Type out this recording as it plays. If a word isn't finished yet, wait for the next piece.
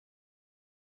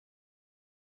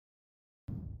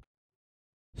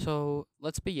So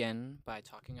let's begin by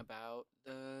talking about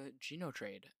the Geno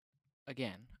trade.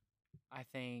 Again, I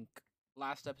think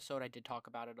last episode I did talk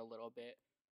about it a little bit.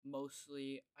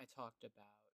 Mostly I talked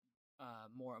about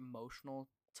more emotional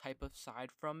type of side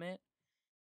from it.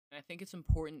 And I think it's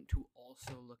important to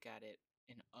also look at it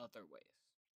in other ways.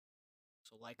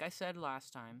 So like I said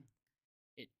last time,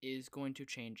 it is going to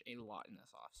change a lot in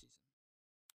this offseason.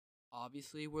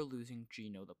 Obviously, we're losing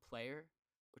Geno the player,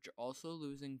 but you're also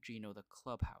losing Geno the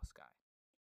clubhouse guy.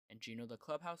 And Geno the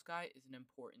clubhouse guy is an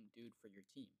important dude for your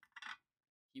team.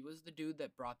 He was the dude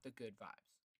that brought the good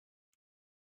vibes.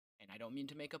 And I don't mean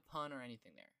to make a pun or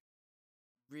anything there.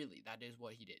 Really, that is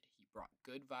what he did. He brought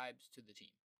good vibes to the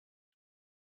team.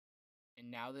 And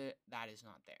now that is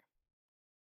not there.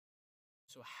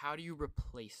 So how do you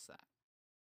replace that?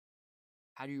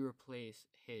 How do you replace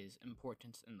his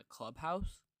importance in the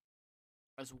clubhouse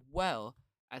as well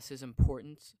as his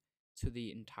importance to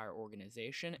the entire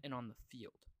organization and on the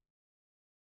field?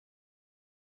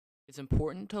 It's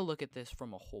important to look at this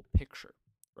from a whole picture,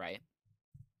 right?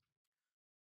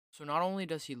 So not only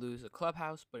does he lose the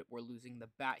clubhouse, but we're losing the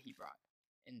bat he brought.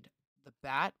 And the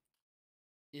bat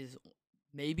is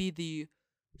maybe the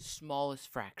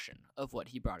smallest fraction of what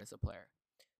he brought as a player.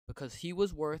 Because he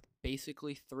was worth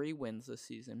basically 3 wins this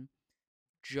season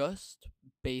just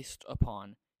based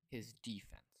upon his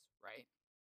defense, right?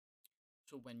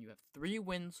 So when you have 3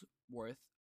 wins worth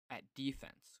at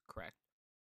defense, correct?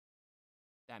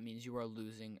 That means you are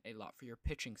losing a lot for your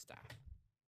pitching staff.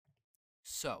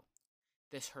 So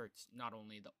this hurts not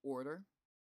only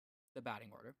the batting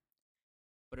order,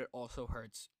 but it also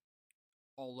hurts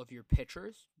all of your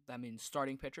pitchers. That means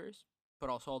starting pitchers, but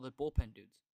also all the bullpen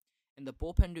dudes. And the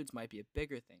bullpen dudes might be a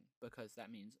bigger thing because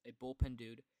that means a bullpen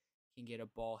dude can get a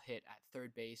ball hit at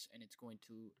third base and it's going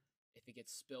to, if it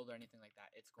gets spilled or anything like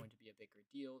that, it's going to be a bigger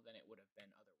deal than it would have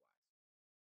been otherwise.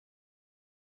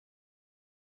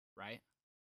 Right?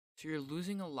 So you're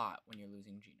losing a lot when you're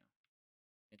losing Geno.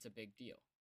 It's a big deal.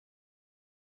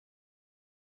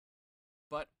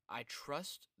 But I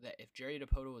trust that if Jerry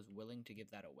Dipoto is willing to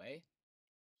give that away,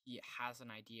 he has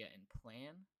an idea and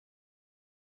plan,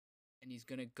 and he's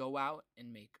going to go out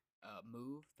and make a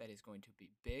move that is going to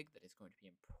be big, that is going to be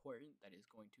important, that is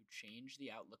going to change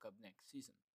the outlook of next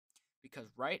season. Because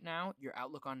right now, your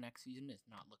outlook on next season is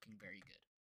not looking very good.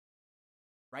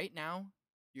 Right now,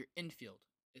 your infield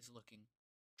is looking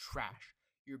trash.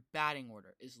 Your batting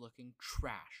order is looking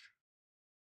trash.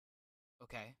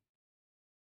 Okay?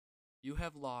 You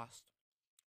have lost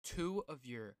 2 of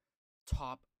your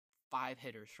top 5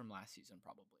 hitters from last season,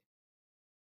 probably.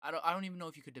 I don't even know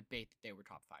if you could debate that they were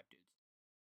top 5 dudes.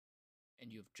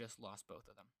 And you've just lost both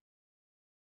of them.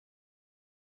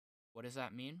 What does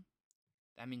that mean?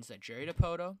 That means that Jerry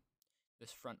Dipoto,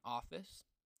 this front office,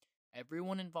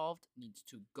 everyone involved needs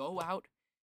to go out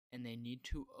and they need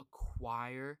to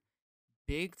acquire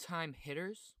big time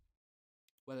hitters,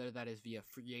 whether that is via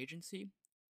free agency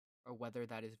or whether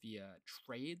that is via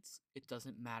trades. It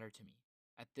doesn't matter to me.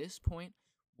 At this point,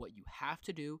 what you have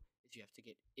to do is you have to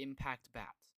get impact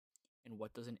bats. And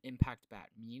what does an impact bat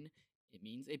mean? It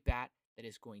means a bat that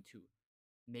is going to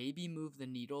maybe move the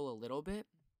needle a little bit.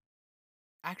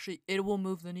 Actually, it will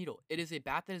move the needle. It is a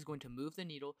bat that is going to move the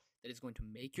needle, that is going to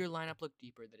make your lineup look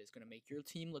deeper, that is going to make your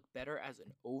team look better as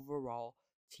an overall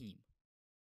team.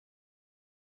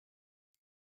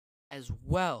 As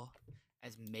well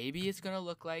as maybe it's going to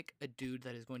look like a dude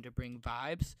that is going to bring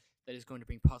vibes, that is going to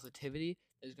bring positivity,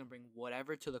 that is going to bring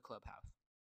whatever to the clubhouse.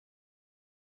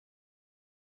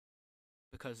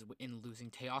 Because in losing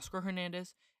Teoscar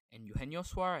Hernandez and Eugenio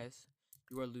Suarez,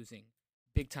 you are losing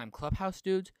big-time clubhouse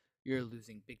dudes, you're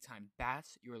losing big-time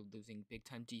bats, you're losing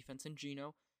big-time defense in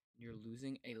Geno, you're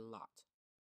losing a lot.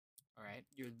 All right?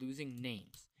 You're losing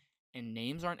names. And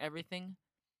names aren't everything,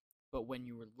 but when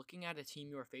you were looking at a team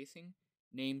you are facing,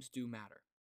 names do matter.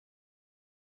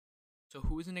 So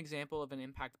who is an example of an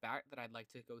impact bat that I'd like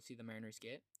to go see the Mariners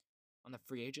get? On the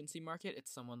free agency market,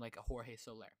 it's someone like a Jorge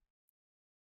Soler.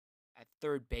 At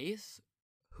third base,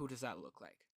 who does that look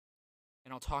like?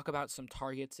 And I'll talk about some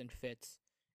targets and fits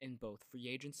in both free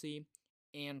agency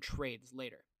and trades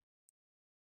later.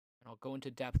 And I'll go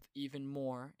into depth even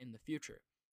more in the future.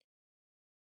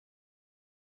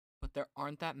 But there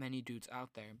aren't that many dudes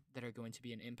out there that are going to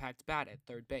be an impact bat at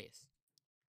third base.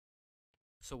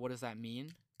 So what does that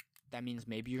mean? That means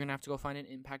maybe you're going to have to go find an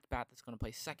impact bat that's going to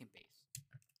play second base.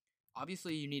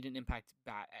 Obviously, you need an impact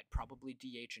bat at probably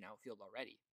DH and outfield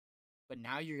already. But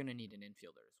now you're going to need an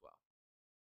infielder as well.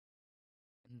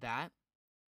 And that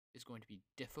is going to be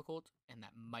difficult, and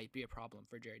that might be a problem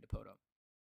for Jerry Dipoto.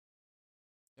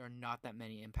 There are not that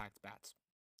many impact bats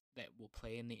that will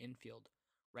play in the infield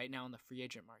right now in the free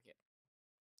agent market.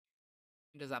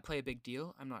 Does that play a big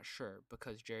deal? I'm not sure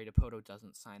because Jerry Dipoto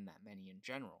doesn't sign that many in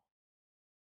general.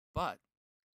 But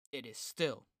it is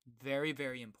still very,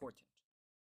 very important.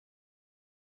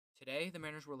 Today, the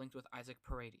Mariners were linked with Isaac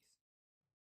Paredes.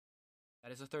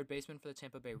 That is a third baseman for the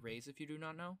Tampa Bay Rays, if you do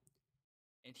not know,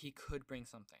 and he could bring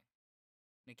something.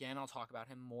 And again, I'll talk about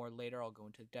him more later. I'll go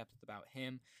into depth about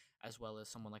him, as well as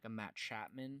someone like a Matt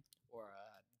Chapman or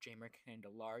a Jeimer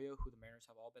Candelario, who the Mariners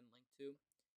have all been linked to.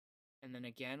 And then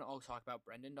again, I'll talk about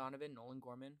Brendan Donovan, Nolan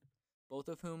Gorman, both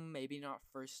of whom maybe not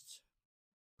first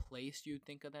place you'd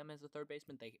think of them as a third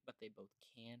baseman, but they both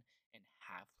can and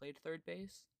have played third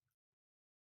base.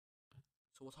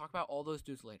 So we'll talk about all those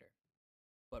dudes later.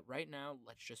 But right now,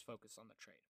 let's just focus on the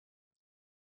trade.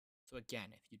 So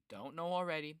again, if you don't know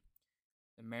already,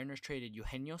 the Mariners traded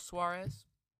Eugenio Suarez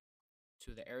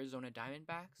to the Arizona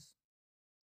Diamondbacks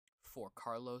for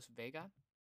Carlos Vargas,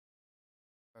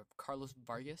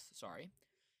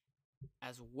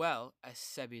 as well as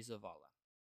Sebi Zavala.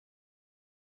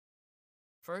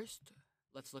 First,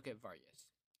 let's look at Vargas.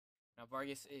 Now,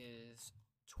 Vargas is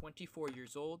 24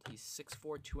 years old. He's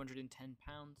 6'4", 210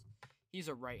 pounds. He's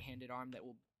a right-handed arm that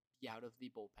will be out of the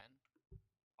bullpen,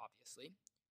 obviously.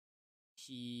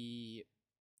 He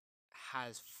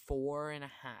has 4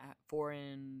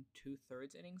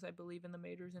 2/3 innings, I believe, in the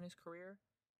majors in his career,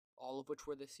 all of which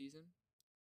were this season.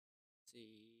 Let's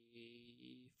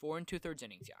see, 4 2/3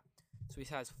 innings, yeah. So he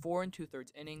has 4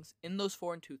 2/3 innings. In those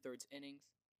 4 2/3 innings,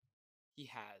 he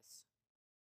has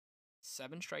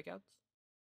 7 strikeouts,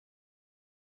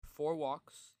 4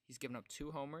 walks. He's given up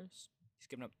 2 homers. He's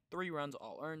given up 3 runs,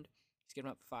 all earned. He's given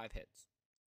up 5 hits.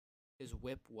 His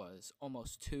WHIP was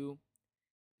almost 2.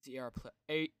 His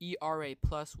ERA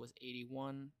plus was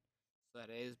 81, so that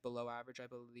is below average, I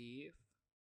believe,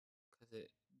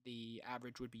 because the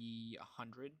average would be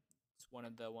 100. It's one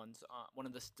of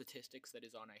the statistics that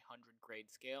is on a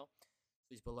 100-grade scale. So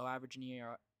he's below average in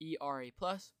ERA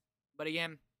plus. But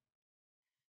again,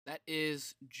 that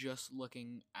is just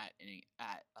looking at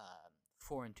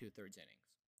 4 2/3 innings.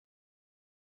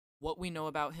 What we know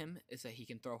about him is that he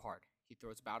can throw hard. He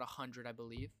throws about 100, I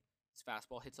believe. His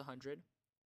fastball hits 100.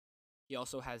 He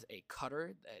also has a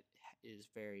cutter that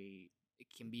it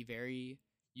can be very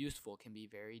useful, can be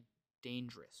very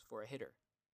dangerous for a hitter.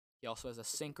 He also has a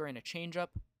sinker and a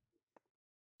changeup.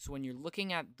 So when you're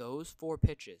looking at those 4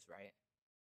 pitches, right,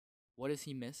 what is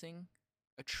he missing?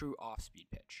 A true off-speed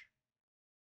pitch,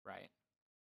 right?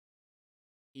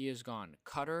 He has gone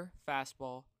cutter,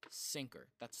 fastball,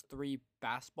 sinker. That's 3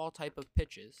 fastball type of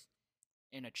pitches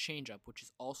and a changeup, which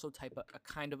is also a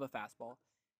kind of a fastball.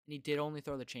 And he did only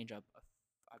throw the changeup,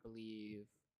 I believe,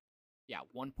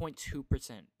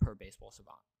 1.2% per Baseball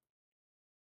Savant.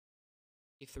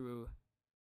 He threw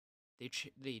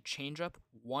the changeup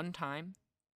 1 time.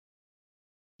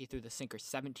 He threw the sinker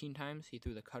 17 times. He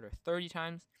threw the cutter 30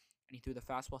 times. And he threw the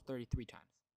fastball 33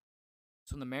 times.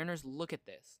 So when the Mariners look at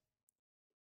this,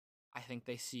 I think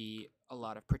they see a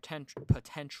lot of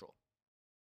potential,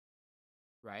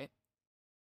 right?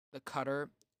 The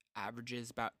cutter averages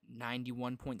about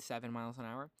 91.7 miles an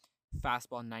hour.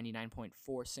 Fastball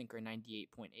 99.4, sinker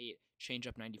 98.8,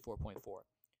 changeup 94.4.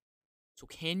 So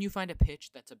can you find a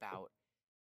pitch that's about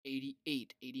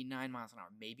 88, 89 miles an hour?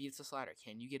 Maybe it's a slider.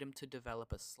 Can you get him to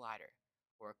develop a slider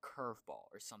or a curveball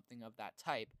or something of that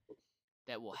type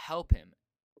that will help him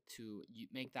to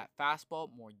make that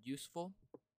fastball more useful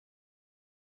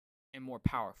and more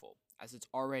powerful, as it's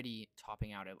already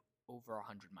topping out at over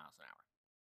 100 miles an hour?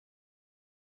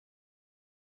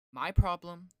 My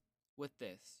problem with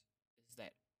this is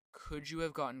that could you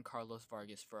have gotten Carlos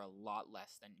Vargas for a lot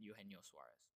less than Eugenio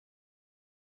Suarez?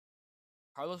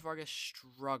 Carlos Vargas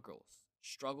struggles.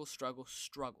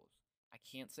 I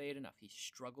can't say it enough. He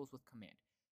struggles with command.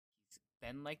 He's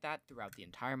been like that throughout the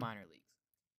entire minor leagues.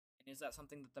 And is that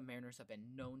something that the Mariners have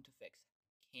been known to fix?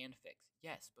 Can fix?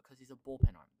 Yes, because he's a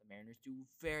bullpen arm. The Mariners do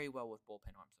very well with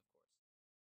bullpen arms, of course.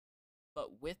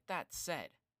 But with that said,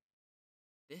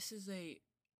 this is a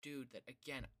dude that,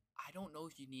 again, I don't know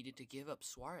if you needed to give up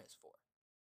Suarez for.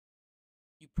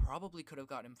 You probably could have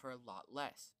gotten him for a lot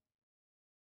less.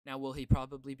 Now, will he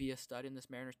probably be a stud in this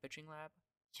Mariners pitching lab?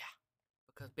 Yeah,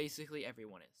 because basically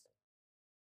everyone is.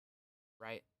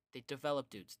 Right? They develop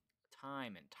dudes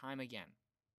time and time again.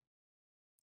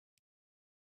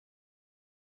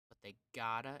 But if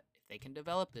they can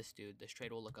develop this dude, this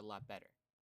trade will look a lot better.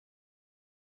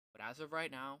 But as of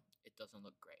right now, it doesn't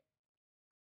look great.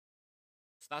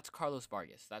 So that's Carlos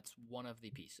Vargas. That's one of the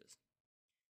pieces.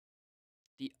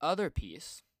 The other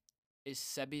piece is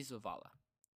Sebi Zavala.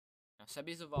 Now,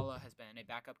 Sebi Zavala has been a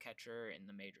backup catcher in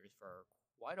the majors for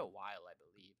quite a while, I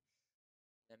believe.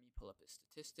 Let me pull up his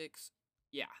statistics.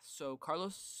 Yeah, so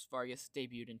Carlos Vargas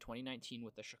debuted in 2019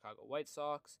 with the Chicago White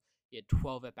Sox. He had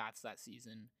 12 at bats that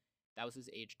season. That was his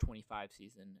age 25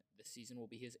 season. This season will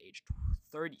be his age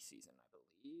 30 season, I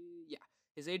believe. Yeah,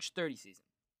 his age 30 season.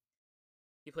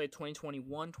 He played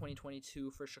 2021,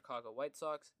 2022 for Chicago White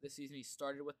Sox. This season he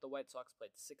started with the White Sox,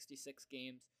 played 66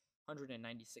 games,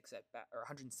 176 at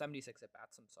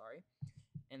bats, I'm sorry.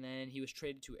 And then he was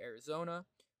traded to Arizona,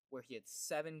 where he had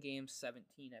 7 games,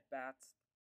 17 at bats,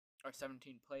 or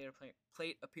 17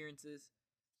 plate appearances.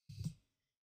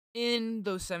 In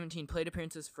those 17 plate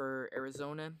appearances for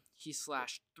Arizona, he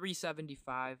slashed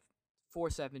 375,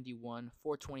 471,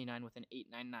 429 with an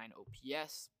 899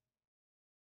 OPS.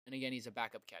 And again, he's a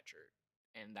backup catcher,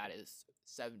 and that is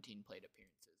 17 plate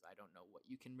appearances. I don't know what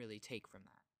you can really take from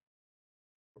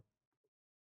that.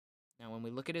 Now, when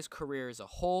we look at his career as a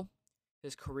whole,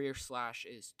 his career slash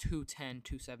is 210,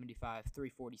 275,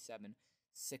 347,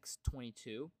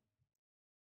 622.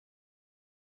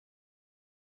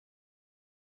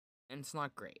 And it's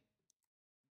not great.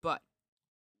 But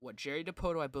what Jerry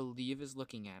Dipoto, I believe, is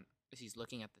looking at is he's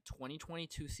looking at the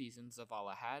 2022 seasons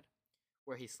Zavala had,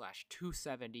 where he slashed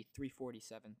 270,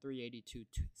 347, 382,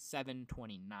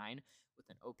 729 with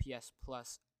an OPS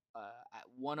plus at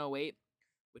 108,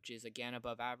 which is again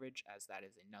above average, as that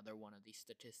is another one of these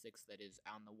statistics that is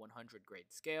on the 100 grade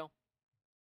scale.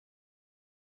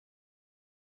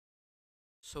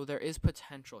 So there is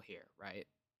potential here, right?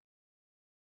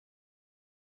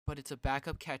 But it's a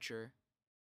backup catcher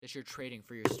that you're trading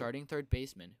for your starting third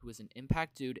baseman, who is an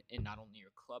impact dude in not only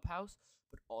your clubhouse,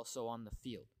 but also on the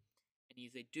field. And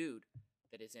he's a dude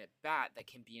that is a bat that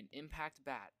can be an impact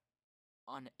bat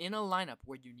in a lineup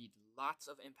where you need lots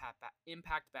of impact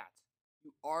bats.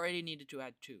 You already needed to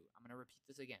add 2. I'm going to repeat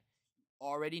this again. You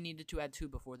already needed to add 2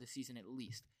 before the season at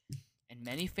least. And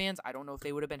many fans, I don't know if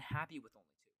they would have been happy with only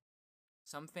 2.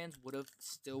 Some fans would have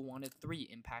still wanted 3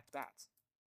 impact bats.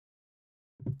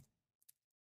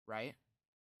 Right?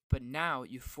 But now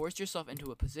you forced yourself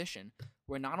into a position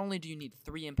where not only do you need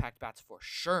 3 impact bats for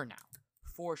sure now,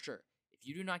 for sure. If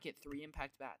you do not get 3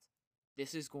 impact bats,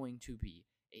 this is going to be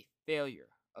a failure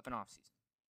of an offseason.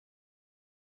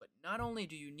 But not only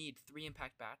do you need 3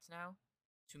 impact bats now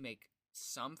to make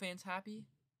some fans happy,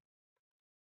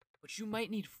 but you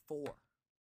might need 4.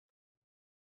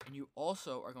 And you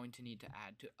also are going to need to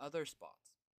add to other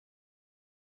spots.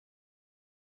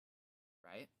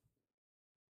 Right?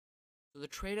 So the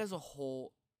trade as a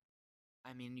whole,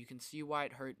 I mean, you can see why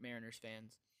it hurt Mariners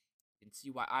fans. You can see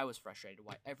why I was frustrated,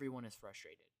 why everyone is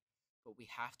frustrated. But we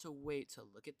have to wait to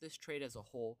look at this trade as a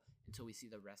whole until we see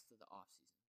the rest of the offseason.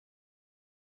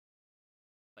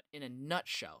 But in a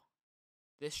nutshell,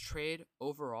 this trade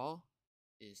overall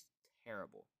is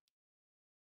terrible.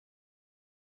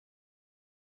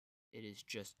 It is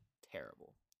just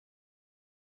terrible.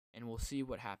 And we'll see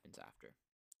what happens after.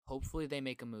 Hopefully they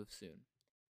make a move soon.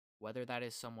 Whether that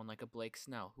is someone like a Blake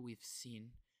Snell, who we've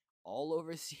seen all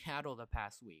over Seattle the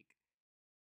past week.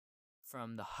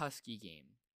 From the Husky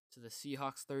game to the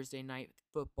Seahawks Thursday night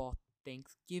football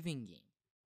Thanksgiving game,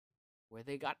 where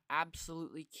they got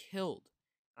absolutely killed.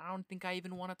 I don't think I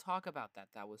even want to talk about that.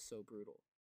 That was so brutal.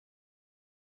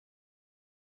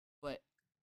 But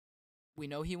we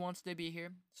know he wants to be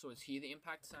here. So is he the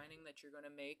impact signing that you're going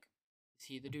to make? Is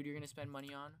he the dude you're going to spend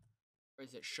money on? Or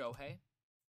is it Shohei?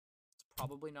 It's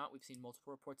probably not. We've seen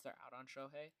multiple reports that are out on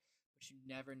Shohei. But you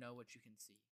never know what you can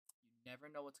see. You never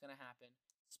know what's going to happen,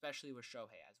 especially with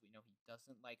Shohei, as we know he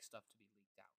doesn't like stuff to be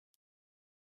leaked out.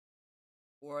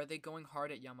 Or are they going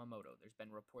hard at Yamamoto? There's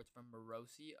been reports from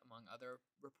Morosi, among other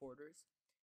reporters.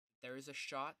 There is a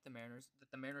shot the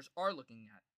Mariners are looking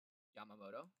at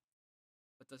Yamamoto.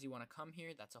 But does he want to come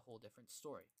here? That's a whole different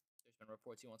story. There's been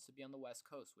reports he wants to be on the West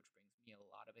Coast, which brings me a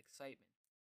lot of excitement.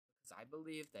 Because I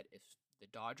believe that if the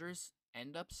Dodgers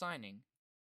end up signing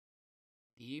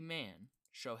the man,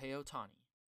 Shohei Ohtani,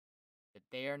 that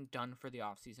they are done for the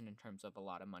offseason in terms of a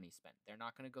lot of money spent. They're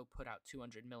not going to go put out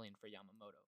 $200 million for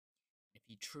Yamamoto. If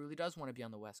he truly does want to be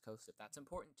on the West Coast, if that's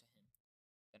important to him,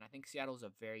 then I think Seattle is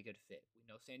a very good fit. We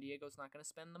know San Diego's not going to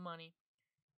spend the money.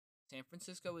 San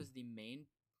Francisco is the main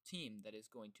team that is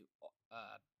going to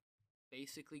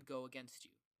basically go against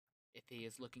you if he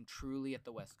is looking truly at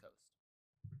the West Coast.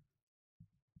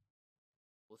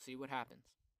 We'll see what happens.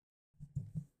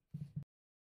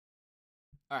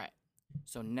 All right,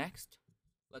 so next,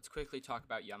 let's quickly talk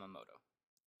about Yamamoto.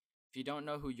 If you don't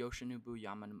know who Yoshinibu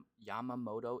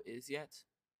Yamamoto is yet,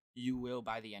 you will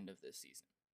by the end of this season.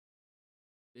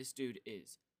 This dude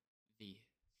is the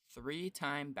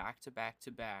 3-time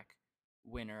back-to-back-to-back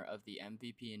winner of the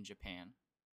MVP in Japan.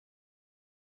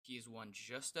 He's won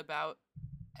just about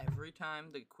every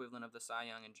time the equivalent of the Cy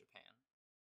Young in Japan.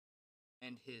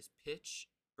 And his pitch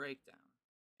breakdown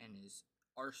and his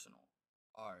arsenal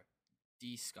are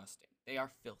disgusting. They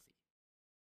are filthy.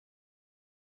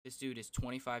 This dude is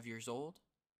 25 years old,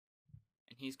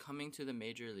 and he's coming to the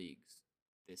major leagues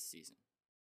this season.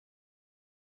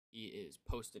 He is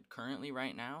posted currently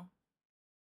right now,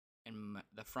 and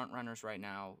the front runners right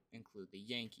now include the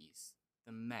Yankees,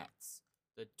 the Mets,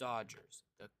 the Dodgers,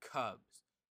 the Cubs.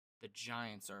 The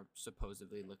Giants are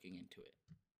supposedly looking into it.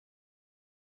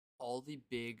 All the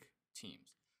big teams.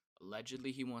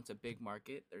 Allegedly, he wants a big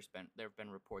market. There have been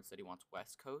reports that he wants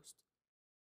West Coast.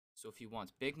 So if he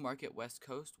wants big market West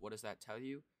Coast, what does that tell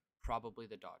you? Probably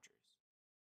the Dodgers.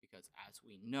 Because as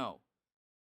we know,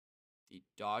 the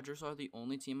Dodgers are the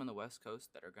only team on the West Coast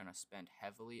that are going to spend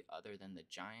heavily other than the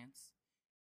Giants.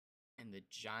 And the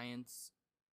Giants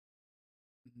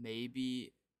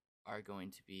maybe are going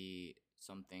to be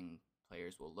something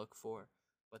players will look for,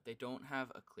 but they don't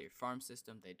have a clear farm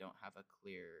system. They don't have a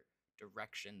clear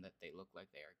direction that they look like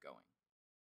they are going.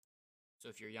 So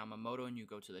if you're Yamamoto and you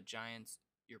go to the Giants,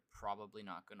 you're probably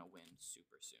not going to win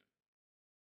super soon.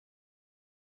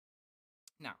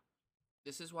 Now,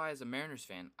 this is why as a Mariners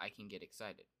fan, I can get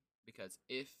excited. Because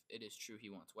if it is true he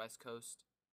wants West Coast,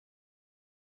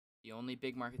 the only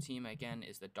big market team, again,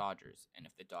 is the Dodgers. And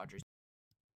if the Dodgers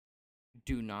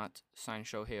do not sign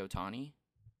Shohei Ohtani,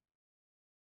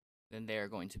 then they are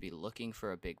going to be looking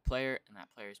for a big player, and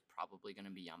that player is probably going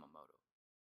to be Yamamoto.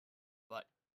 But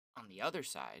on the other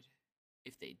side,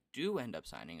 if they do end up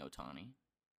signing Ohtani,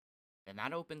 then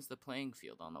that opens the playing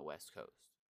field on the West Coast.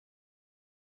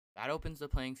 That opens the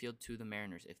playing field to the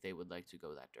Mariners if they would like to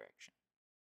go that direction.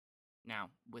 Now,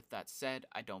 with that said,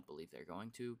 I don't believe they're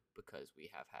going to, because we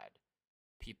have had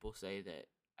people say that,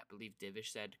 I believe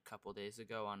Divish said a couple days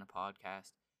ago on a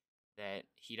podcast, that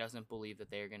he doesn't believe that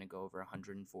they are going to go over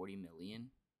 140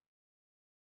 million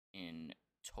in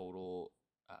total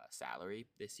salary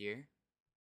this year.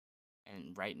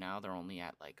 And right now they're only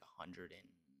at like 100 and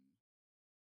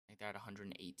I think they're at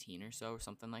 118 or so or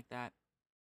something like that.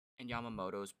 And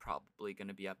Yamamoto is probably going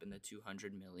to be up in the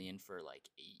 200 million for like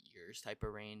 8 years type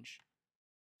of range.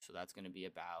 So that's going to be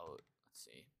about, let's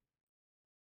see,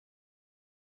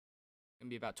 going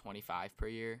to be about 25 per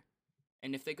year.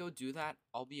 And if they go do that,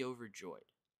 I'll be overjoyed.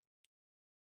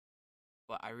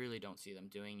 But I really don't see them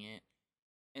doing it.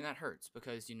 And that hurts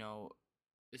because, you know,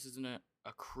 this isn't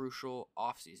a crucial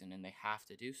offseason and they have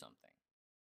to do something.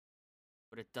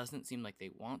 But it doesn't seem like they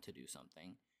want to do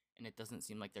something. And it doesn't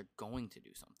seem like they're going to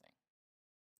do something.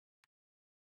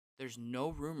 There's no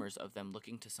rumors of them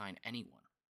looking to sign anyone.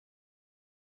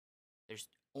 There's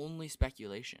only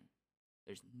speculation.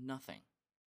 There's nothing.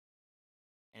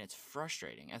 And it's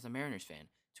frustrating as a Mariners fan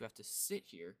to have to sit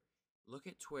here, look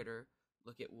at Twitter,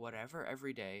 look at whatever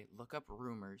every day, look up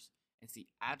rumors, and see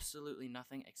absolutely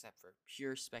nothing except for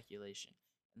pure speculation.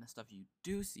 And the stuff you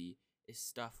do see is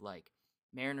stuff like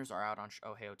Mariners are out on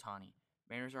Shohei Ohtani.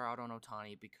 Mariners are out on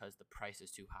Ohtani because the price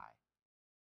is too high.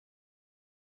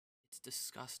 It's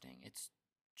disgusting. It's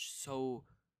so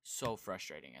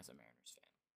frustrating as a Mariners fan.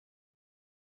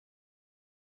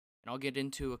 And I'll get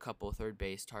into a couple third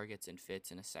base targets and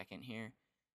fits in a second here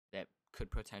that could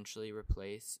potentially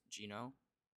replace Geno.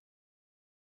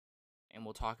 And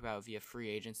we'll talk about via free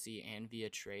agency and via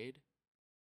trade.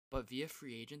 But via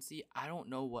free agency, I don't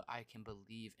know what I can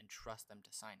believe and trust them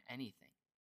to sign anything.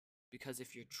 Because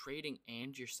if you're trading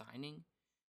and you're signing,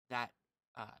 that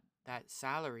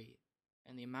salary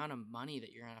and the amount of money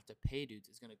that you're going to have to pay dudes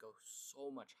is going to go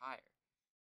so much higher.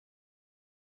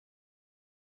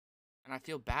 And I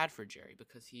feel bad for Jerry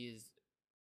because he's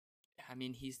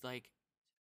like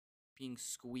being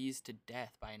squeezed to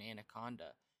death by an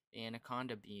anaconda. The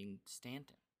anaconda being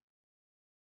Stanton.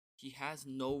 He has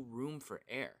no room for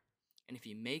air. And if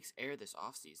he makes air this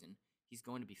offseason, he's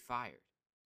going to be fired.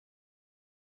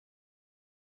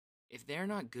 If they're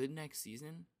not good next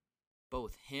season,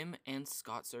 both him and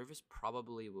Scott Service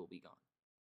probably will be gone.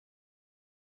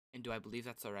 And do I believe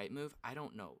that's the right move? I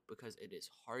don't know, because it is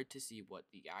hard to see what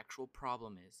the actual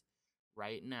problem is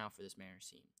right now for this Mariners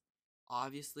team.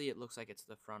 Obviously, it looks like it's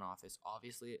the front office.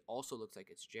 Obviously, it also looks like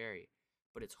it's Jerry.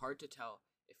 But it's hard to tell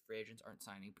if free agents aren't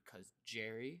signing because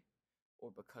Jerry,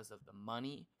 or because of the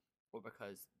money, or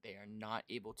because they are not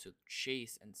able to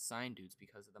chase and sign dudes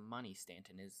because of the money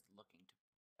Stanton is looking to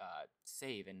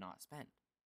save and not spend.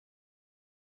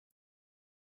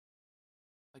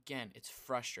 Again, it's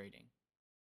frustrating.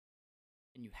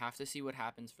 And you have to see what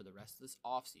happens for the rest of this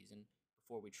offseason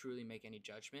before we truly make any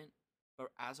judgment. But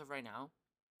as of right now,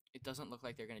 it doesn't look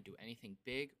like they're going to do anything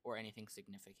big or anything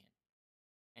significant.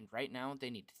 And right now, they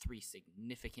need 3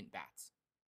 significant bats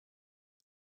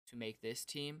to make this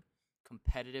team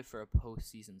competitive for a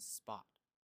postseason spot.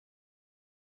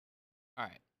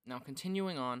 Alright, now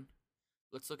continuing on,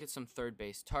 let's look at some third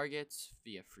base targets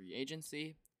via free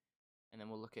agency, and then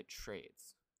we'll look at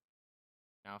trades.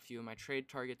 Now, a few of my trade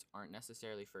targets aren't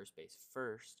necessarily first base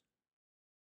first,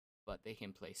 but they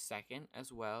can play second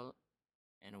as well,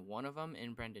 and one of them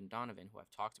in Brendan Donovan, who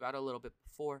I've talked about a little bit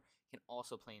before, can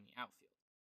also play in the outfield.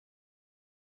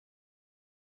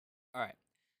 Alright,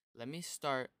 let me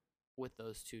start with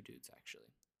those two dudes,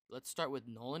 actually. Let's start with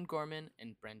Nolan Gorman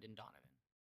and Brendan Donovan.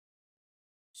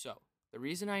 So, the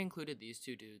reason I included these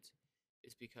two dudes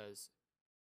is because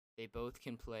they both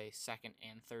can play second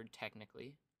and third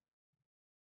technically,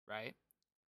 right?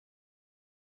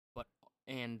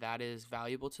 And that is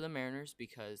valuable to the Mariners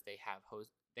because they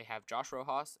have Josh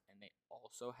Rojas, and they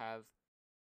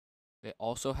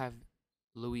also have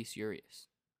Luis Urias.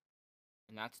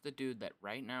 And that's the dude that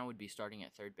right now would be starting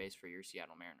at third base for your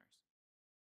Seattle Mariners.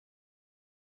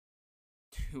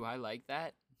 Do I like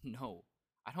that? No.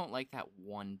 I don't like that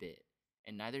one bit,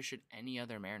 and neither should any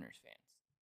other Mariners fans.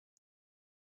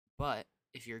 But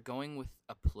if you're going with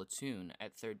a platoon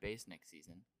at third base next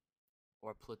season,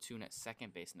 or a platoon at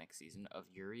second base next season of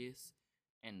Urias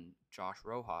and Josh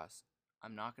Rojas,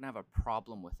 I'm not going to have a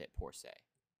problem with it per se,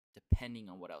 depending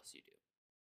on what else you do.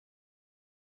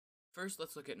 First,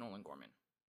 let's look at Nolan Gorman.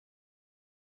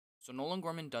 So Nolan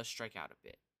Gorman does strike out a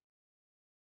bit.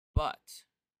 But,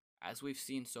 as we've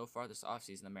seen so far this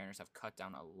offseason, the Mariners have cut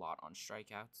down a lot on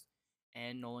strikeouts,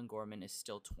 and Nolan Gorman is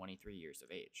still 23 years of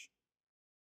age.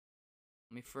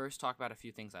 Let me first talk about a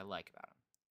few things I like about him.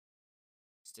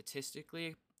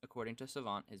 Statistically, according to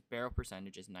Savant, his barrel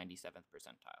percentage is 97th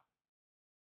percentile.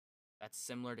 That's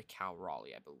similar to Cal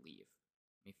Raleigh, I believe.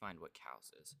 Let me find what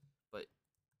Cal's is. But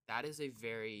that is a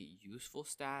very useful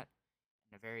stat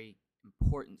and a very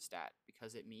important stat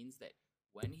because it means that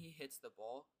when he hits the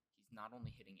ball, he's not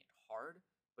only hitting it hard,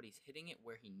 but he's hitting it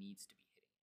where he needs to be hitting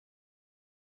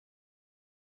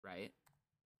it. Right?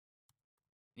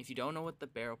 And if you don't know what the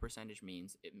barrel percentage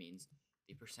means, it means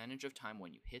the percentage of time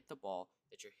when you hit the ball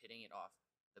that you're hitting it off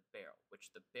the barrel,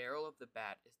 which the barrel of the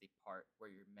bat is the part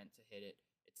where you're meant to hit it.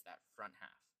 It's that front half.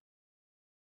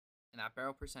 And that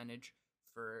barrel percentage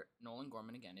for Nolan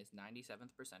Gorman, again, is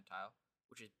 97th percentile,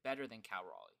 which is better than Cal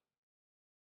Raleigh.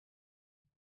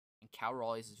 And Cal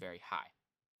Raleigh's is very high.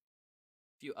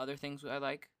 A few other things I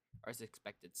like are his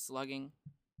expected slugging,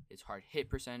 his hard hit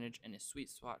percentage, and his sweet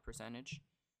spot percentage,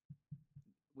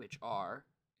 which are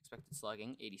expected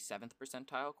slugging 87th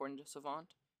percentile according to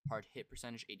Savant, hard hit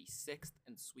percentage 86th,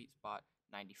 and sweet spot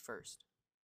 91st.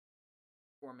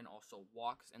 Gorman also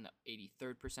walks in the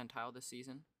 83rd percentile this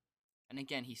season. And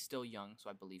again, he's still young, so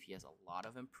I believe he has a lot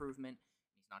of improvement,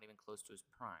 and he's not even close to his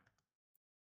prime.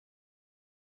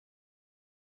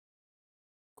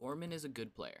 Gorman is a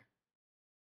good player,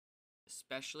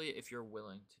 especially if you're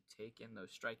willing to take in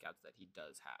those strikeouts that he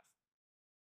does have.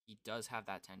 He does have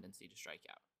that tendency to strike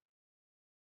out.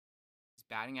 His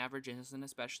batting average isn't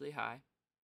especially high,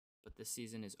 but this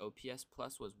season his OPS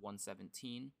plus was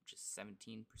 117, which is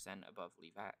 17% above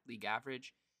league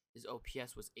average. His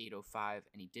OPS was 805,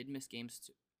 and he did miss games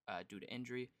due to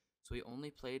injury, so he only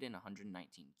played in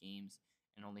 119 games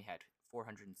and only had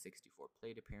 464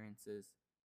 plate appearances.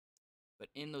 But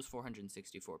in those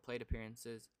 464 plate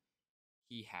appearances,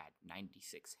 he had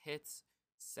 96 hits,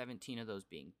 17 of those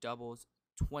being doubles,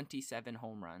 27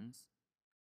 home runs.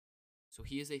 So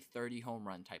he is a 30 home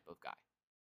run type of guy.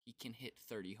 He can hit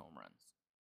 30 home runs.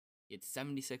 He had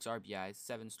 76 RBIs,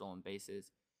 7 stolen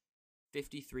bases,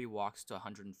 53 walks to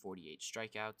 148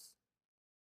 strikeouts.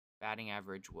 Batting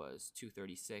average was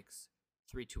 236,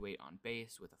 328 on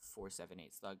base with a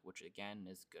 478 slug, which again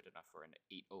is good enough for an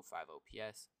 805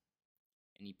 OPS.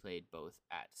 And he played both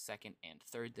at second and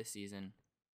third this season.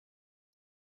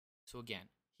 So again,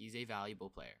 he's a valuable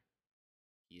player.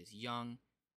 He is young.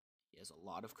 He has a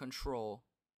lot of control.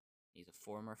 He's a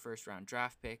former first-round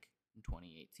draft pick in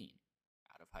 2018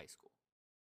 out of high school.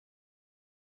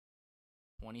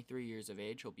 23 years of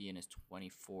age. He'll be in his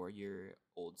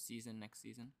 24-year-old season next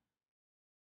season.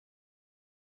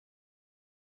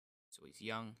 So he's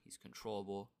young. He's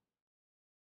controllable,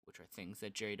 which are things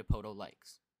that Jerry DiPoto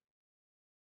likes.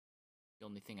 The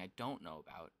only thing I don't know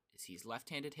about is he's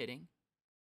left-handed hitting,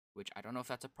 which I don't know if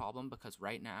that's a problem because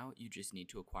right now you just need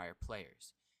to acquire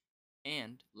players.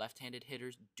 And left-handed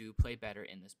hitters do play better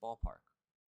in this ballpark.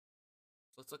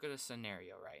 So let's look at a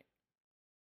scenario, right?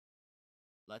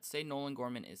 Let's say Nolan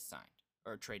Gorman is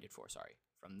traded for,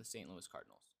 from the St. Louis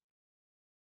Cardinals.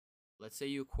 Let's say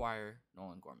you acquire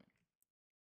Nolan Gorman.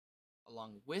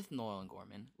 along with Nolan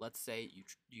Gorman, let's say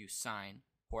you sign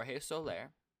Jorge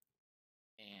Soler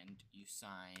and you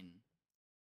sign,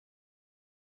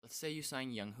 let's say you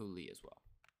sign Young Hoo Lee as well.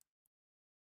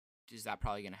 Is that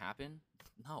probably going to happen?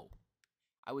 No.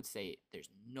 I would say there's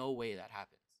no way that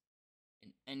happens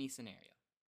in any scenario.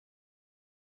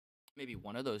 Maybe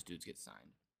one of those dudes gets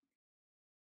signed,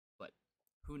 but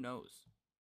who knows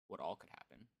what all could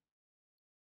happen.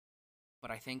 But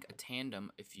I think a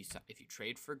tandem, if you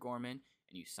trade for Gorman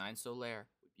and you sign Soler,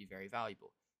 would be very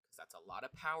valuable because that's a lot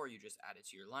of power you just added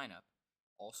to your lineup.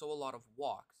 Also, a lot of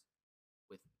walks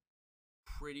with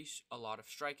a lot of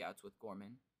strikeouts with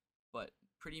Gorman, but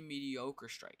pretty mediocre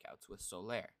strikeouts with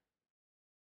Soler.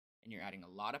 And you're adding a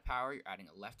lot of power. You're adding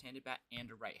a left-handed bat and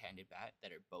a right-handed bat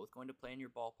that are both going to play in your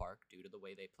ballpark due to the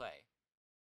way they play.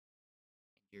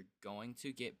 You're going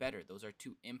to get better. Those are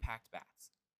two impact bats.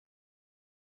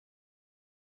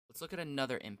 Let's look at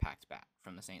another impact bat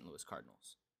from the St. Louis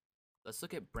Cardinals. Let's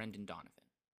look at Brendan Donovan,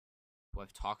 who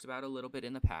I've talked about a little bit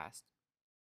in the past,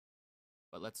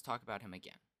 but let's talk about him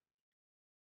again.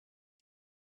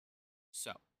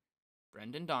 So,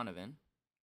 Brendan Donovan,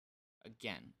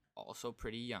 again, also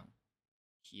pretty young.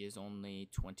 He is only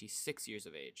 26 years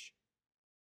of age.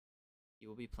 He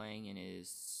will be playing in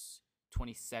his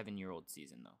 27-year-old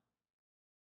season, though.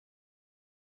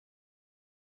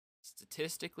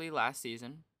 Statistically, last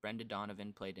season, Brendan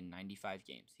Donovan played in 95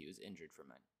 games. He was injured for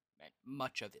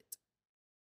much of it.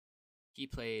 He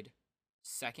played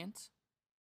second.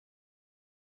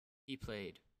 He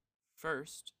played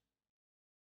first.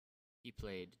 He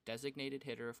played designated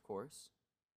hitter, of course.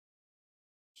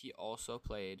 He also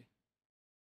played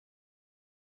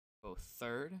both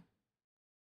third.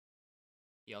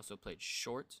 He also played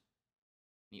short.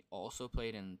 And he also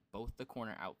played in both the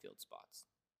corner outfield spots.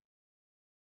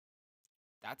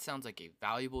 That sounds like a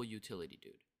valuable utility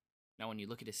dude. Now, when you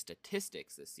look at his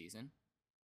statistics this season,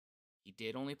 he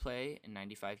did only play in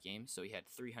 95 games, so he had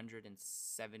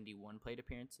 371 plate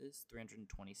appearances,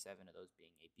 327 of those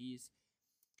being ABs.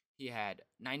 He had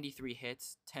 93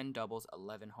 hits, 10 doubles,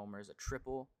 11 homers, a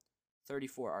triple,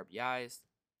 34 RBIs,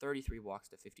 33 walks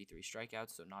to 53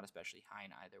 strikeouts, so not especially high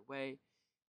in either way.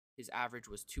 His average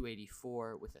was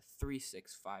 284 with a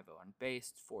 3.650 on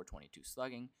base, 422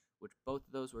 slugging, which both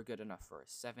of those were good enough for a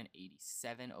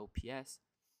 787 OPS,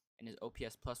 and his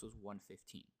OPS plus was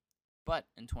 115. But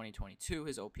in 2022,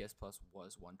 his OPS plus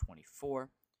was 124,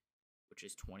 which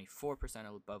is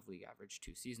 24% above league average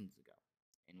 2 seasons ago,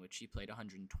 in which he played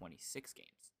 126 games.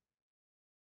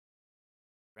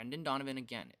 Brendan Donovan,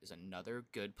 again, is another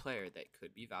good player that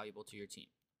could be valuable to your team.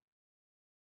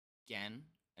 Again,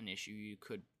 an issue you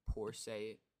could per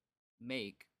se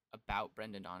make about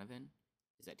Brendan Donovan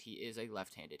is that he is a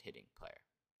left-handed hitting player,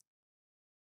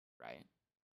 right?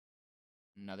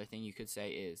 Another thing you could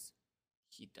say is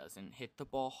he doesn't hit the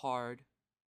ball hard,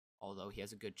 although he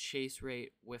has a good chase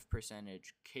rate, whiff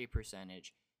percentage, K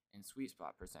percentage, and sweet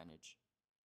spot percentage.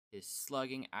 His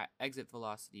slugging, exit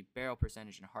velocity, barrel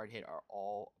percentage, and hard hit are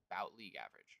all about league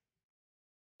average,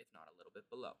 if not a little bit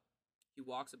below. He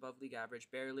walks above league average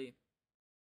barely,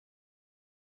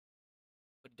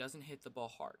 but doesn't hit the ball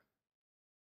hard.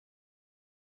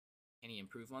 Can he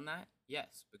improve on that?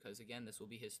 Yes, because again, this will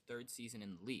be his 3rd season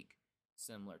in the league,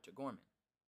 similar to Gorman.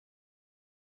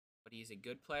 But he's a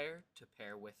good player to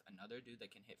pair with another dude that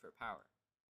can hit for power.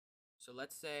 So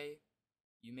let's say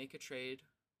you make a trade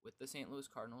with the St. Louis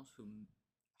Cardinals, who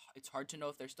it's hard to know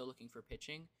if they're still looking for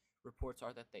pitching. Reports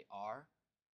are that they are,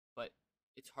 but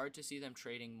it's hard to see them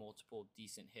trading multiple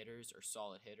decent hitters or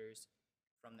solid hitters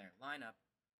from their lineup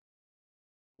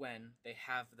when they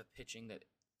have the pitching that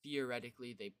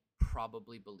theoretically they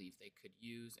probably believe they could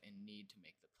use and need to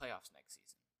make the playoffs next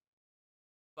season.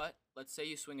 But let's say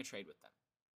you swing a trade with them.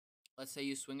 Let's say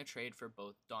you swing a trade for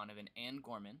both Donovan and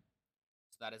Gorman.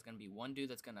 So that is going to be one dude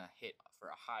that's going to hit for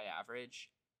a high average,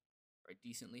 or a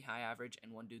decently high average,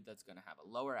 and one dude that's going to have a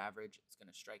lower average. It's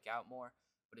going to strike out more,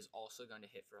 but is also going to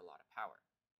hit for a lot of power.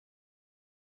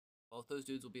 Both those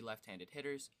dudes will be left-handed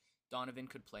hitters. Donovan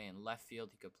could play in left field.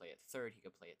 He could play at third. He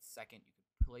could play at second. You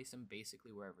could place him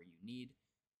basically wherever you need.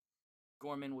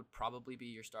 Gorman would probably be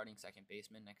your starting second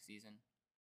baseman next season.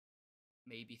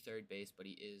 Maybe third base, but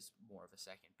he is more of a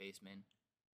second baseman.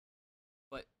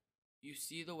 But you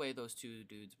see the way those two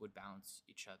dudes would balance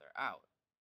each other out.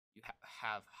 You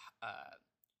have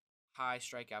high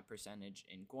strikeout percentage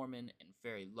in Gorman and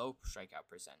very low strikeout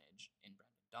percentage in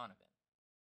Brendan Donovan.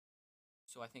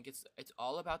 So I think it's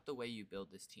all about the way you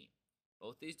build this team.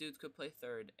 Both these dudes could play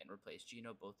third and replace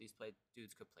Geno. Both these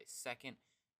dudes could play second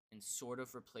and sort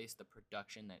of replace the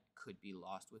production that could be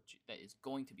lost that is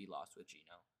going to be lost with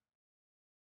Geno.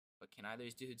 But can either of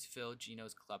these dudes fill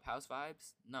Geno's clubhouse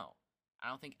vibes? No, I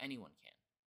don't think anyone can.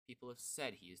 People have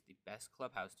said he is the best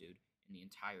clubhouse dude in the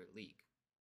entire league.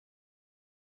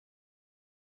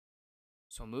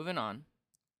 So moving on,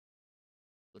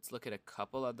 let's look at a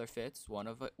couple other fits, one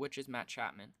of which is Matt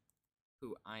Chapman,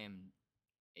 who I am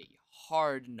a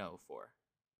hard no for.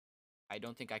 I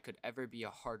don't think I could ever be a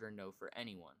harder no for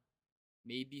anyone.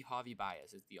 Maybe Javi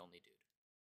Baez is the only dude.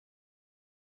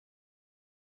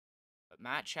 But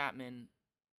Matt Chapman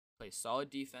plays solid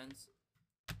defense,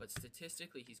 but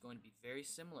statistically he's going to be very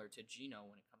similar to Geno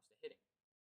when it comes to hitting.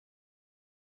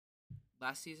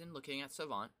 Last season, looking at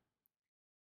Savant,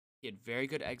 he had very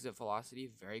good exit velocity,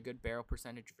 very good barrel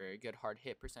percentage, very good hard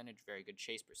hit percentage, very good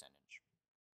chase percentage.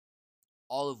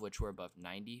 All of which were above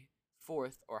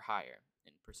 94th or higher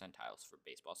in percentiles for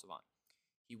Baseball Savant.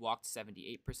 He walked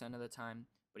 78% of the time,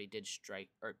 but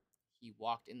he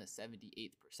walked in the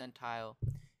 78th percentile,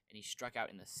 and he struck out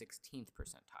in the 16th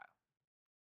percentile.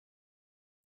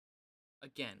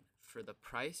 Again, for the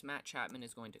price Matt Chapman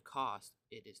is going to cost,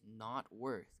 it is not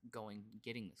worth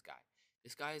getting this guy.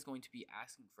 This guy is going to be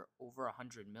asking for over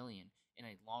 $100 million in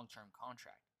a long-term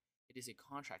contract. It is a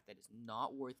contract that is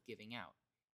not worth giving out,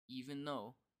 even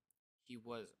though he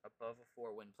was above a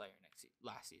 4-win player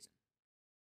last season.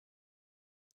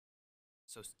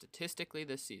 So statistically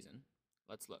this season,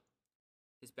 let's look.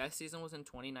 His best season was in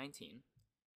 2019,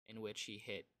 in which he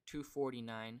hit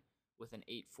 .249 with an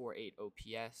 .848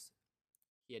 OPS.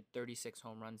 He had 36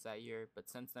 home runs that year, but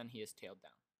since then he has tailed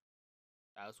down.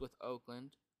 That was with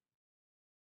Oakland,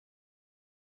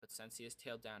 but since he has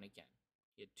tailed down again.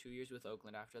 He had 2 years with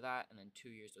Oakland after that, and then 2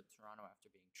 years with Toronto after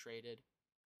being traded.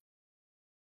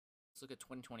 Let's look at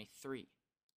 2023.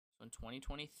 So in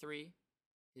 2023,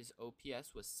 his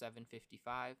OPS was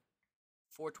 .755,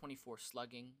 .424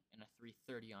 slugging, and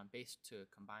a .330 on base to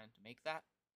combine to make that,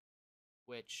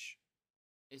 which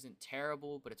isn't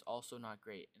terrible, but it's also not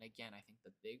great. And again, I think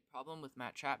the big problem with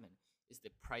Matt Chapman is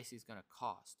the price he's going to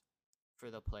cost for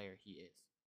the player he is.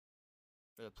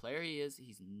 For the player he is,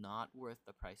 he's not worth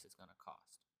the price it's going to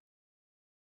cost.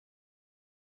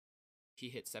 He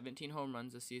hit 17 home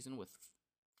runs this season with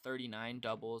 39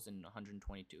 doubles and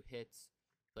 122 hits.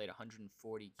 Played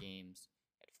 140 games,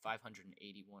 had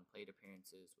 581 plate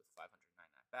appearances with 509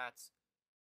 at-bats.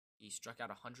 He struck out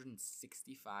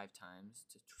 165 times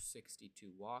to 62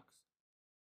 walks,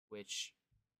 which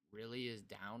really is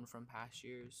down from past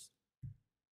years.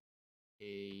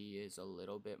 He is a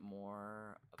little bit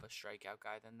more of a strikeout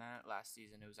guy than that. Last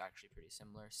season, it was actually pretty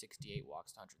similar. 68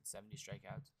 walks to 170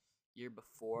 strikeouts. Year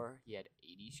before, he had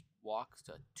 80 walks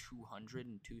to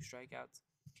 202 strikeouts.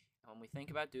 And when we think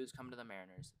about dudes coming to the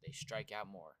Mariners, they strike out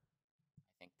more.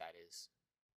 I think that is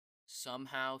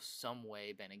somehow, some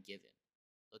way been a given.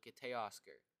 Look at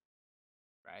Teoscar,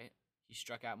 right? He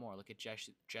struck out more. Look at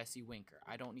Jesse Winker.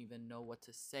 I don't even know what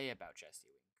to say about Jesse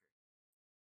Winker.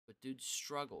 But dudes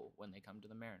struggle when they come to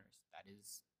the Mariners.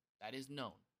 That is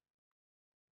known.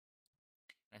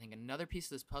 And I think another piece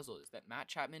of this puzzle is that Matt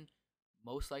Chapman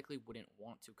most likely wouldn't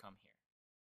want to come here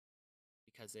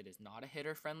because it is not a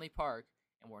hitter-friendly park,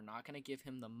 and we're not going to give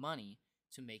him the money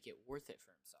to make it worth it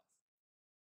for himself.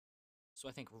 So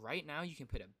I think right now you can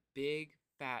put a big,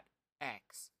 fat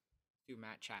X through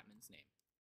Matt Chapman's name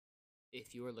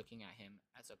if you are looking at him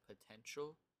as a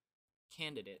potential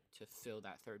candidate to fill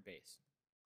that third base.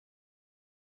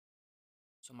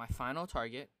 So my final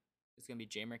target is going to be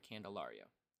Jeimer Candelario.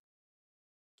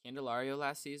 Candelario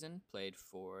last season played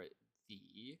for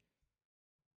the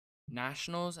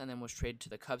Nationals and then was traded to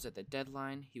the Cubs at the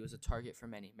deadline. He was a target for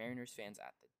many Mariners fans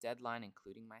at the deadline,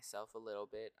 including myself a little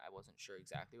bit. I wasn't sure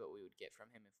exactly what we would get from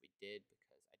him if we did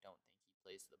because I don't think he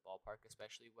plays the ballpark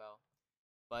especially well.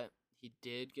 But he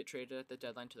did get traded at the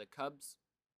deadline to the Cubs,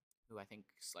 who I think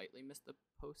slightly missed the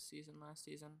postseason last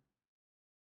season.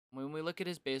 When we look at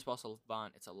his baseball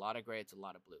savant, it's a lot of gray, it's a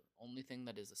lot of blue. Only thing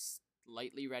that is a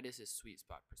slightly red is his sweet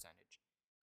spot percentage.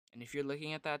 And if you're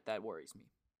looking at that, that worries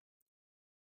me.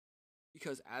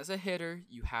 Because as a hitter,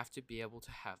 you have to be able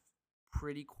to have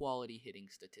pretty quality hitting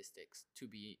statistics to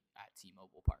be at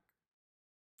T-Mobile Park.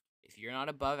 If you're not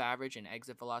above average in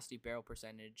exit velocity, barrel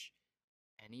percentage,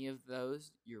 any of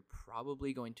those, you're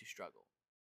probably going to struggle.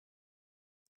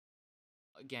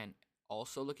 Again,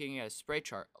 also looking at his spray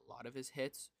chart, a lot of his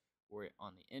hits were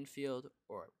on the infield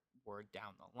or were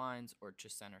down the lines or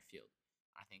just center field.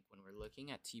 I think when we're looking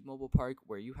at T-Mobile Park,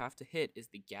 where you have to hit is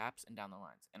the gaps and down the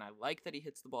lines. And I like that he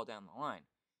hits the ball down the line,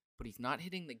 but he's not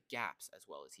hitting the gaps as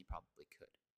well as he probably could.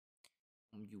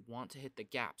 You want to hit the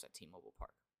gaps at T-Mobile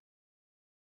Park.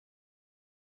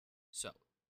 So,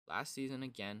 last season,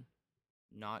 again,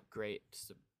 not great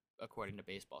according to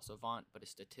Baseball Savant, but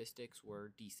his statistics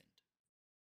were decent.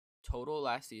 Total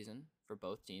last season for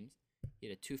both teams, he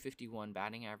had a 251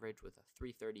 batting average with a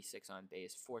 336 on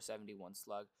base, 471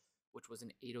 slug, which was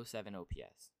an 807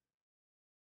 OPS.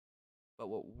 But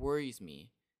what worries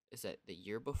me is that the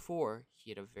year before,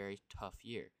 he had a very tough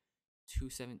year.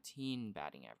 217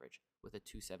 batting average with a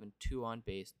 272 on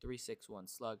base, 361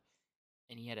 slug,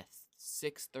 and he had a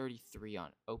 633 on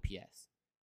OPS,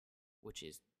 which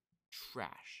is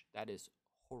trash. That is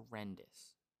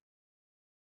horrendous.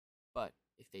 But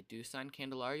if they do sign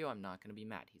Candelario, I'm not going to be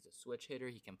mad. He's a switch hitter.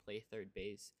 He can play third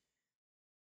base.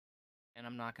 And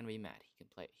I'm not going to be mad.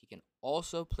 He can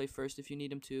also play first if you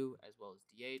need him to, as well as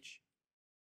DH.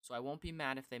 So I won't be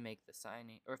mad if they make the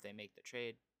signing, or if they make the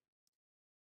trade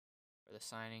or the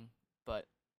signing. But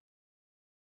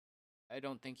I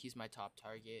don't think he's my top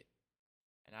target.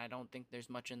 And I don't think there's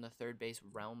much in the third base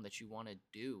realm that you want to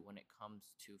do when it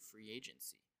comes to free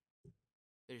agency.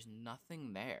 There's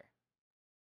nothing there.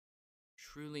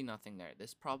 Truly nothing there.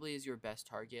 This probably is your best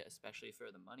target, especially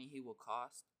for the money he will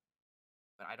cost.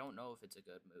 But I don't know if it's a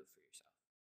good move for yourself.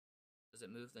 Does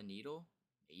it move the needle?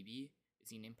 Maybe. Is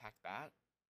he an impact bat?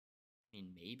 I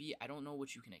mean, maybe. I don't know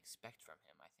what you can expect from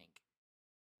him. I think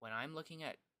when I'm looking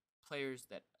at players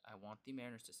that I want the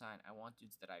Mariners to sign, I want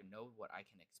dudes that I know what I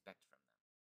can expect from them.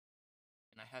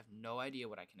 And I have no idea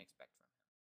what I can expect from him.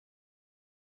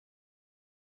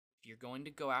 If you're going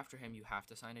to go after him, you have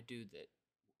to sign a dude that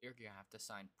you're going to have to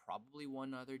sign probably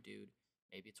one other dude.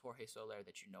 Maybe it's Jorge Soler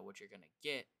that you know what you're going to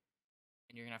get.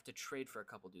 And you're going to have to trade for a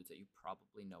couple dudes that you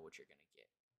probably know what you're going to get.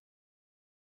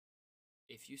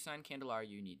 If you sign Candelario,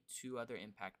 you need 2 other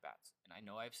impact bats. And I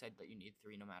know I've said that you need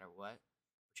 3 no matter what,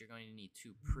 but you're going to need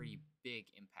 2 pretty big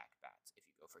impact bats if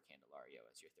you go for Candelario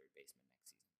as your third baseman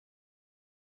next season.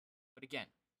 But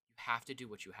again, you have to do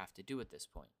what you have to do at this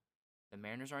point. The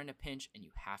Mariners are in a pinch, and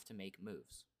you have to make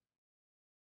moves.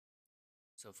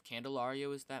 So if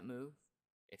Candelario is that move,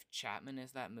 if Chapman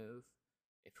is that move,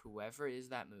 if whoever is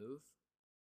that move,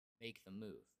 make the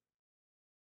move.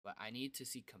 But I need to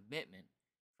see commitment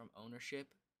from ownership,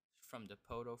 from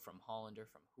Dipoto, from Hollander,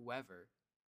 from whoever,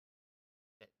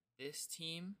 that this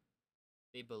team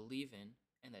they believe in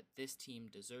and that this team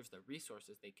deserves the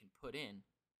resources they can put in,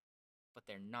 but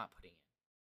they're not putting in.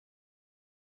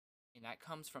 And that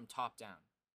comes from top down.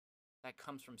 That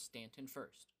comes from Stanton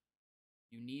first.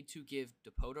 You need to give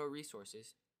Dipoto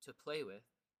resources to play with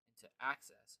and to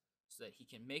access so that he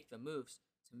can make the moves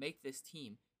to make this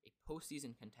team a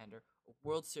postseason contender, a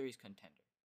World Series contender.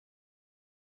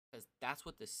 Because that's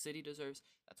what the city deserves,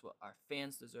 that's what our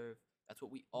fans deserve, that's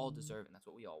what we all deserve, and that's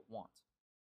what we all want.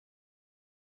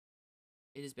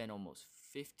 It has been almost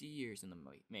 50 years in the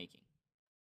making.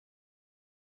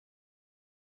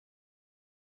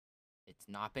 It's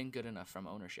not been good enough from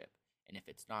ownership. And if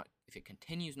it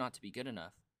continues not to be good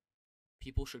enough,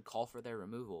 people should call for their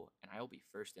removal, and I will be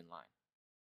first in line.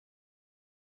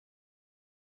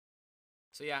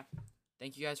 So yeah,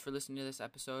 thank you guys for listening to this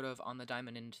episode of On the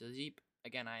Diamond Into the Deep.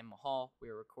 Again, I am Mahal. We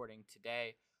are recording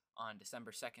today on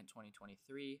December 2nd,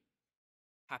 2023.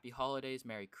 Happy holidays,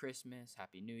 Merry Christmas,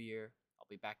 Happy New Year. I'll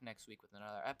be back next week with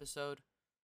another episode.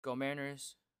 Go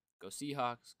Mariners, go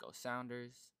Seahawks, go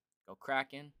Sounders, go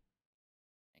Kraken,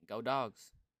 and go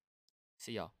Dogs.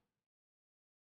 See y'all.